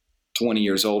 20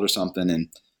 years old or something. And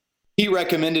he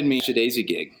recommended me a Daisy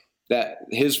gig. That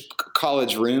his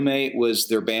college roommate was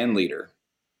their band leader.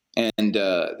 And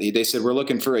they said, we're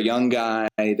looking for a young guy.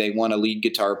 They want a lead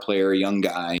guitar player, a young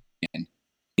guy. And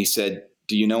he said,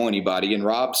 do you know anybody? And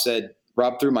Rob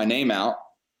threw my name out.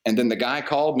 And then the guy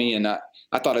called me, and I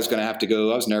thought I was going to have to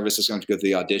go. I was nervous. I was going to go to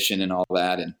the audition and all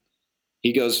that. And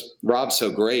he goes, Rob's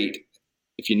so great.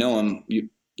 If you know him,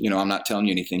 I'm not telling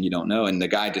you anything you don't know. And the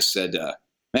guy just said,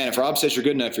 man, if Rob says you're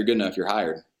good enough, you're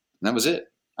hired. And that was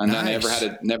it. And I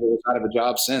never was out of a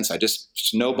job since. I just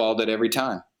snowballed it every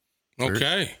time.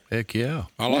 Okay. Heck yeah.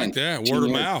 I like that. Word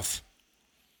of mouth.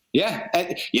 Yeah.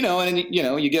 And,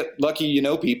 you get lucky,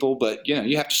 people, but,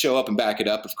 you have to show up and back it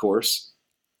up, of course.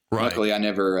 Right. Luckily, I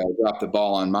never dropped the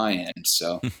ball on my end.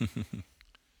 So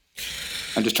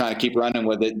I'm just trying to keep running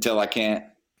with it until I can't.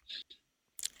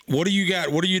 What do you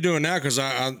got? What are you doing now? Because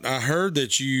I heard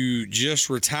that you just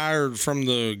retired from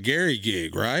the Gary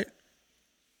gig, right?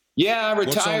 Yeah, I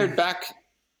retired back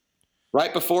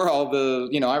right before all the,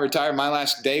 I retired. My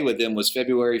last day with them was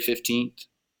February 15th.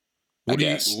 What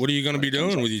are you going to be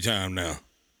doing with your time now?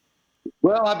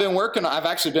 Well, I've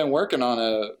actually been working on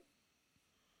a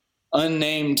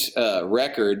unnamed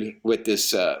record with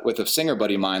this with a singer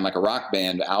buddy of mine, like a rock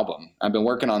band album. I've been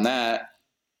working on that,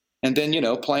 And then,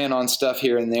 playing on stuff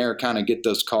here and there, kind of get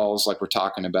those calls like we're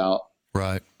talking about.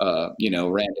 Right.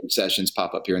 Random sessions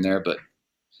pop up here and there. But,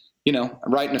 I'm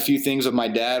writing a few things with my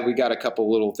dad. We got a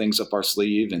couple little things up our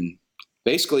sleeve and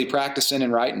basically practicing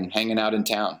and writing, hanging out in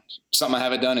town. Something I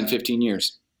haven't done in 15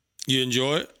 years. You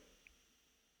enjoy it?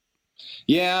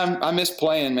 Yeah, I miss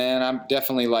playing, man. I'm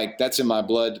definitely that's in my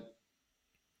blood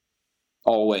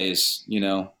always,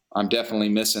 I'm definitely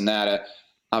missing that.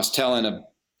 I was telling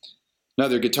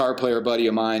another guitar player buddy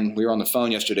of mine, we were on the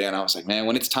phone yesterday, and I was like, man,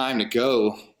 when it's time to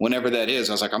go, whenever that is,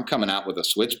 I was like, I'm coming out with a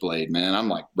switchblade, man.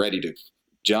 I'm ready to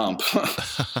jump.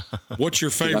 What's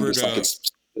your favorite?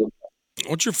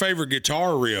 What's your favorite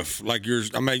guitar riff? Like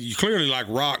yours? I mean, you clearly like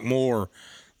rock more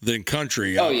than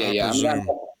country. Oh yeah.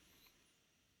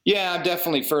 I'm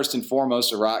definitely first and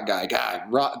foremost a rock guy.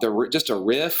 God, just a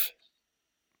riff,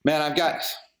 man.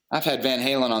 I've had Van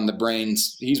Halen on the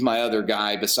brains. He's my other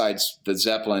guy besides the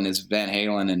Zeppelin is Van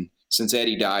Halen. And since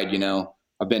Eddie died,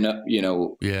 I've been,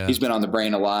 he's been on the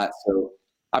brain a lot. So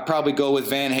I'd probably go with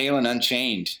Van Halen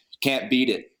Unchained. Can't beat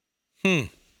it.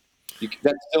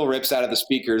 That still rips out of the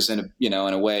speakers in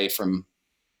a way from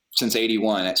since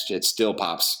 81. It still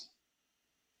pops.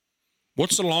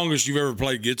 What's the longest you've ever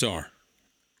played guitar?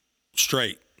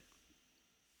 Straight,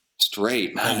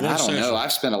 man. I don't know.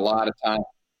 I've spent a lot of time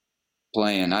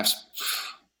playing.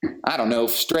 I don't know,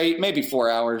 straight, maybe 4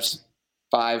 hours,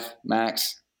 5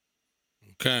 max.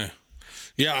 Okay.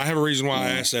 Yeah, I have a reason why I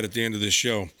asked that at the end of this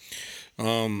show.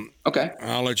 Okay.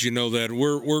 I'll let you know that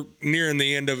we're nearing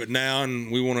the end of it now, and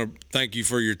we want to thank you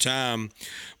for your time.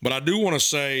 But I do want to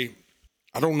say,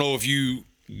 I don't know if you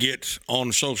get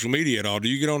on social media at all. Do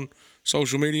you get on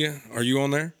social media? Are you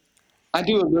on there? I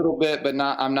do a little bit, but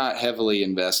I'm not heavily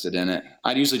invested in it.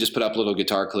 I usually just put up little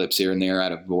guitar clips here and there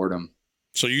out of boredom.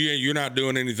 So you're not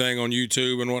doing anything on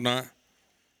YouTube and whatnot?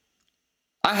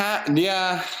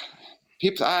 Yeah.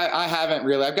 People, I haven't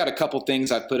really. I've got a couple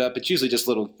things I've put up. It's usually just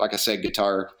little, like I said,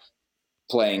 guitar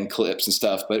playing clips and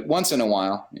stuff, but once in a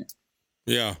while.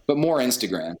 Yeah. But more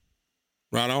Instagram.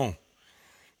 Right on.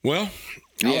 Well,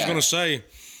 I was going to say,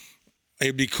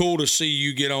 it'd be cool to see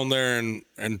you get on there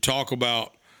and talk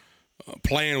about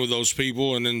playing with those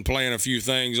people and then playing a few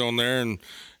things on there and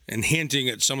hinting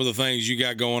at some of the things you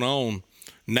got going on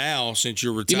now since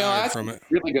you're retired from it.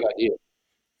 Really good idea.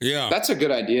 Yeah. That's a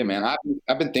good idea, man.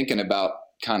 I've been thinking about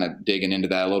kind of digging into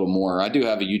that a little more. I do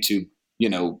have a YouTube,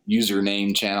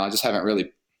 username channel. I just haven't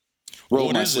really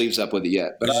rolled my sleeves up with it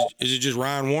yet. But is it just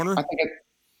Ryan Wariner? I think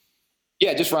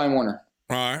just Ryan Wariner.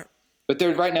 All right. But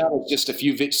right now there's just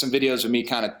some videos of me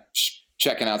kind of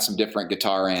checking out some different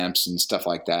guitar amps and stuff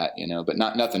like that, but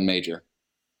nothing major.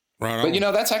 Right on.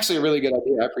 But that's actually a really good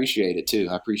idea. I appreciate it too.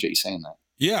 I appreciate you saying that.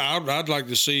 Yeah, I'd like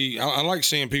to see. I like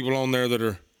seeing people on there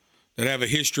that have a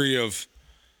history of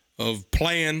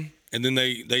playing, and then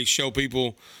they show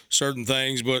people certain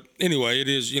things. But anyway, it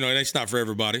is it's not for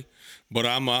everybody. But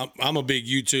I'm a big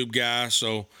YouTube guy,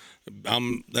 so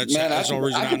that's the only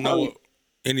reason I know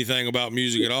anything about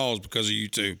music at all is because of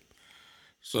YouTube.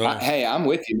 So hey, I'm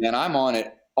with you, man. I'm on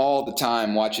it all the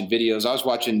time watching videos. I was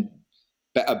watching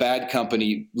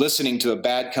listening to a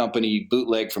Bad Company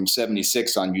bootleg from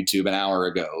 '76 on YouTube an hour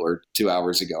ago or 2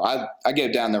 hours ago. I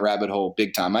get down the rabbit hole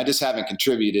big time. I just haven't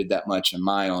contributed that much in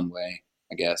my own way,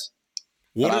 I guess.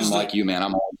 I'm like you,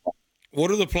 man. What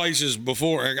are the places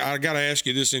before? I got to ask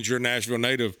you this since you're a Nashville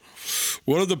native.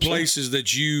 What are the places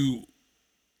that you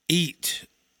eat?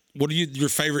 What are your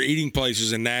favorite eating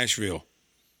places in Nashville?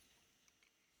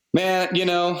 Man,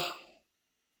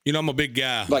 I'm a big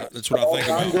guy. That's what I think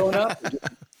about. Growing up,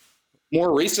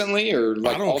 more recently, or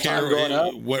I don't all care. Time growing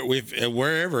up,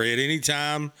 Wherever, at any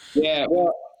time. Yeah,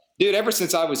 well, dude, ever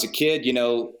since I was a kid,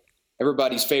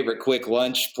 everybody's favorite quick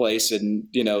lunch place in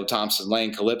Thompson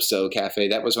Lane, Calypso Cafe.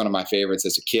 That was one of my favorites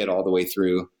as a kid, all the way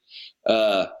through.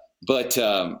 But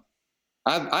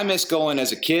I miss going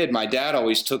as a kid. My dad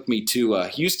always took me to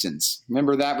Houston's.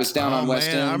 Remember that was down on West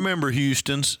End? I remember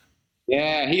Houston's.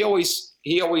 Yeah, he always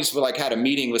had a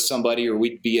meeting with somebody, or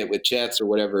we'd be with Chet's or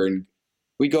whatever, and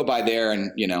we'd go by there,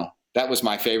 and that was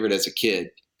my favorite as a kid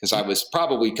because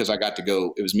I got to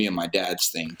go. It was me and my dad's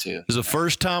thing too. It was the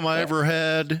first time I ever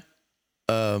had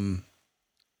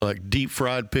deep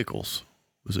fried pickles.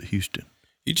 Was at Houston.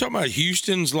 You talking about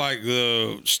Houston's like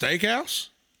the steakhouse?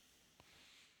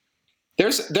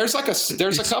 There's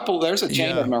a couple. There's a chain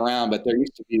of them around, but there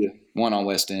used to be one on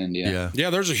West End. Yeah.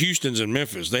 There's a Houston's in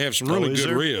Memphis. They have some really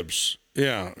good ribs.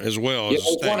 Yeah, as well. Yeah,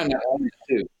 there's one in Atlanta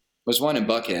too. There's one in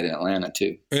Buckhead in Atlanta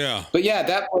too. Yeah. But yeah,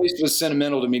 that place was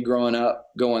sentimental to me growing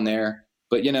up, going there.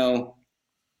 But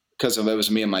because it was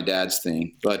me and my dad's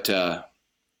thing. But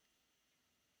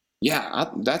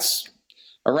that's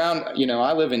around,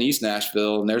 I live in East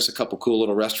Nashville, and there's a couple cool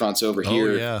little restaurants over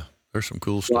here. Oh, yeah. There's some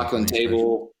cool stuff. Rockland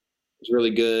Table is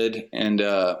really good. And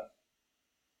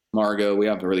Margot, we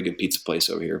have a really good pizza place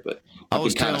over here. But I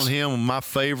was telling him my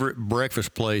favorite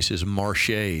breakfast place is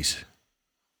Marche's.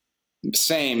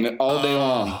 Same, all day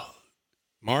long.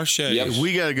 Marche's. Yep.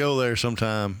 We got to go there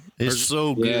sometime. It's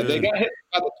so good. Yeah, they got hit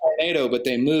by the tornado, but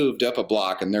they moved up a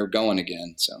block, and they're going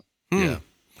again. So yeah.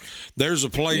 There's a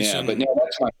place. Yeah, but no,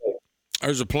 that's my favorite.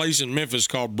 There's a place in Memphis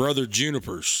called Brother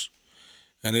Juniper's,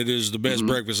 and it is the best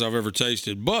breakfast I've ever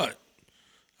tasted. But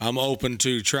I'm open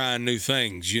to trying new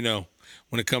things,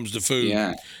 when it comes to food.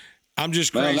 Yeah. I'm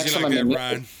just crazy like that,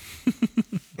 Ryan.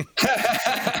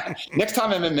 Next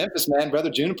time I'm in Memphis, man, Brother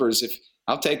Juniper's,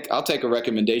 I'll take a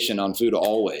recommendation on food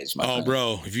always. My friend.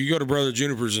 Bro, if you go to Brother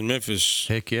Juniper's in Memphis,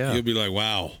 heck yeah, you'll be like,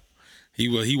 wow. He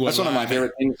was. That's one of my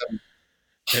favorite things.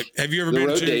 Have you ever the been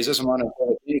road to days? That's one of my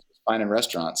favorite things, finding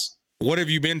restaurants. What have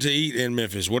you been to eat in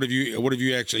Memphis? What have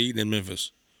you actually eaten in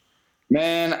Memphis?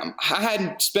 Man, I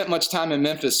hadn't spent much time in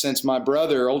Memphis since my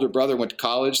older brother went to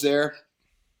college there.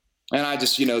 And I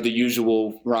just, the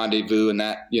usual rendezvous and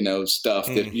that, stuff,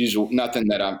 that usual, nothing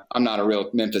that I'm not a real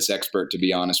Memphis expert, to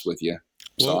be honest with you.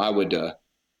 So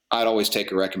I'd always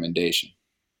take a recommendation.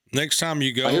 Next time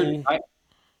you go,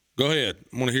 go ahead.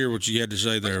 I want to hear what you had to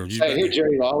say there. I hear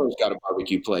Jerry Lawler's got a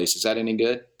barbecue place. Is that any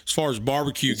good? As far as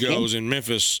barbecue goes in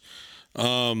Memphis,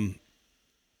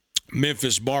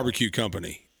 Memphis Barbecue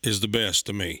Company is the best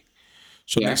to me.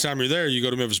 So next time you're there, you go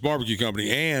to Memphis Barbecue Company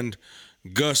and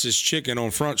Gus's Chicken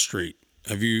on Front Street.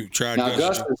 Have you tried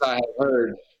Gus's?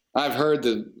 I've heard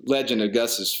the legend of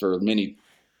Gus's from many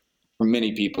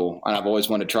people, and I've always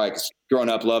wanted to try, because growing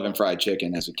up loving fried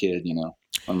chicken as a kid,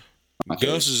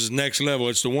 Gus's is next level.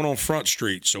 It's the one on Front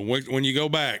Street. So when you go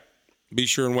back, be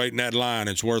sure and wait in that line.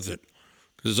 It's worth it,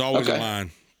 because there's always a line.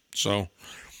 So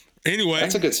anyway,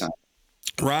 that's a good sign.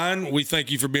 Ryan, we thank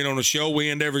you for being on the show.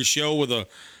 We end every show with an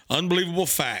unbelievable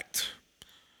fact.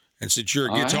 And since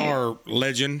you're a guitar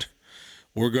legend,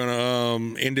 we're going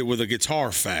to end it with a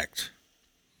guitar fact.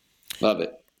 Love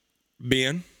it.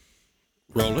 Ben,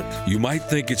 roll it. You might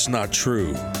think it's not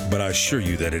true, but I assure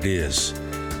you that it is.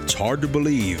 It's hard to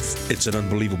believe it's an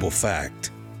unbelievable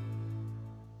fact.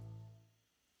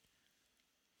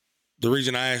 The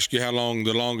reason I asked you how long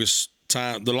the longest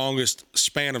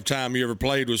span of time you ever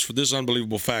played was for this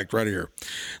unbelievable fact right here.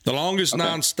 The longest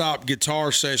nonstop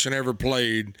guitar session ever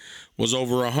played was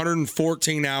over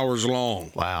 114 hours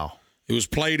long. Wow. It was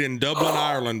played in Dublin,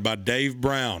 Ireland by Dave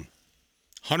Brown.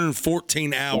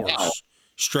 114 hours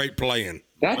straight playing.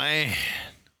 Man.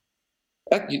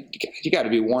 You got to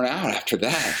be worn out after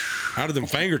that. How do them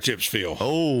fingertips feel?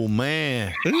 Oh,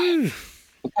 man.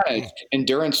 What kind of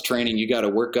endurance training you got to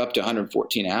work up to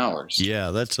 114 hours? Yeah,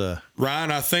 that's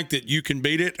Ryan, I think that you can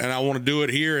beat it, and I want to do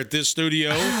it here at this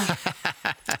studio.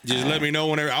 Just let me know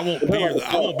whenever. I won't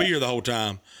be here the whole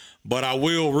time, but I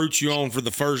will root you on for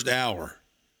the first hour.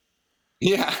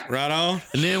 Yeah. Right on?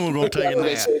 And then we're going to take a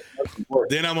nap.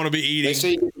 Then I'm going to be eating. They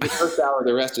say the first hour,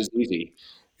 the rest is easy.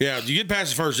 Yeah, you get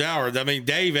past the first hour. I mean,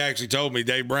 Dave actually told me,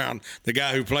 Dave Brown, the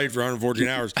guy who played for 114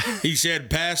 hours, he said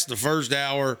past the first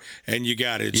hour and you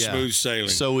got it. It's smooth sailing.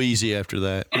 So easy after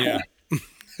that. Yeah.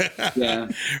 Yeah.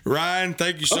 Ryan,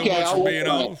 thank you so much for being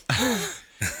on.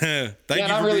 Thank you.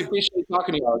 I really appreciate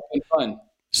talking to you all. It's been fun.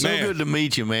 So good to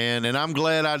meet you, man. And I'm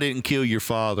glad I didn't kill your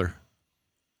father.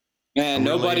 Man,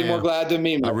 nobody more glad than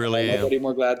me. I really am. Nobody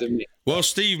more glad than me. Well,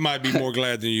 Steve might be more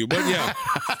glad than you, but yeah.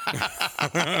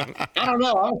 I don't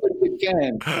know. I'm a pretty big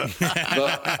fan.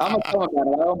 But I'm going to tell him about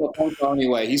it. I owe him a phone call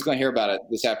anyway. He's going to hear about it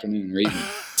this afternoon or evening.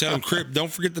 Tell him,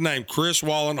 don't forget the name. Chris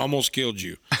Wallen almost killed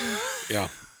you. Yeah.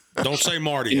 Don't say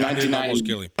Marty. I didn't almost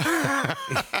kill him. No,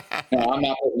 I'm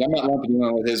not lumping you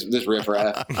in with this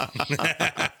riffraff.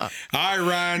 All right,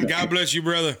 Ryan. God bless you,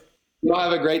 brother. Y'all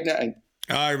have a great night.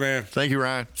 All right, man. Thank you,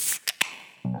 Ryan.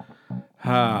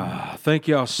 Thank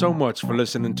y'all so much for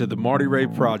listening to the Marty Ray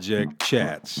Project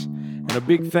Chats. And a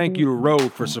big thank you to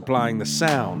Rode for supplying the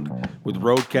sound with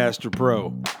Rodecaster Pro.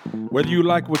 Whether you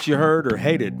like what you heard or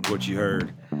hated what you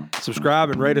heard,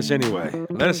 subscribe and rate us anyway.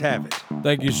 Let us have it.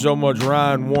 Thank you so much,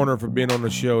 Ryan Wariner, for being on the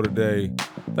show today.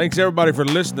 Thanks, everybody, for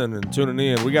listening and tuning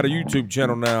in. We got a YouTube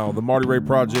channel now, the Marty Ray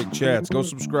Project Chats. Go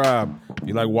subscribe if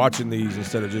you like watching these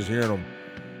instead of just hearing them.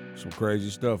 Some crazy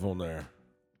stuff on there.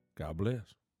 God bless.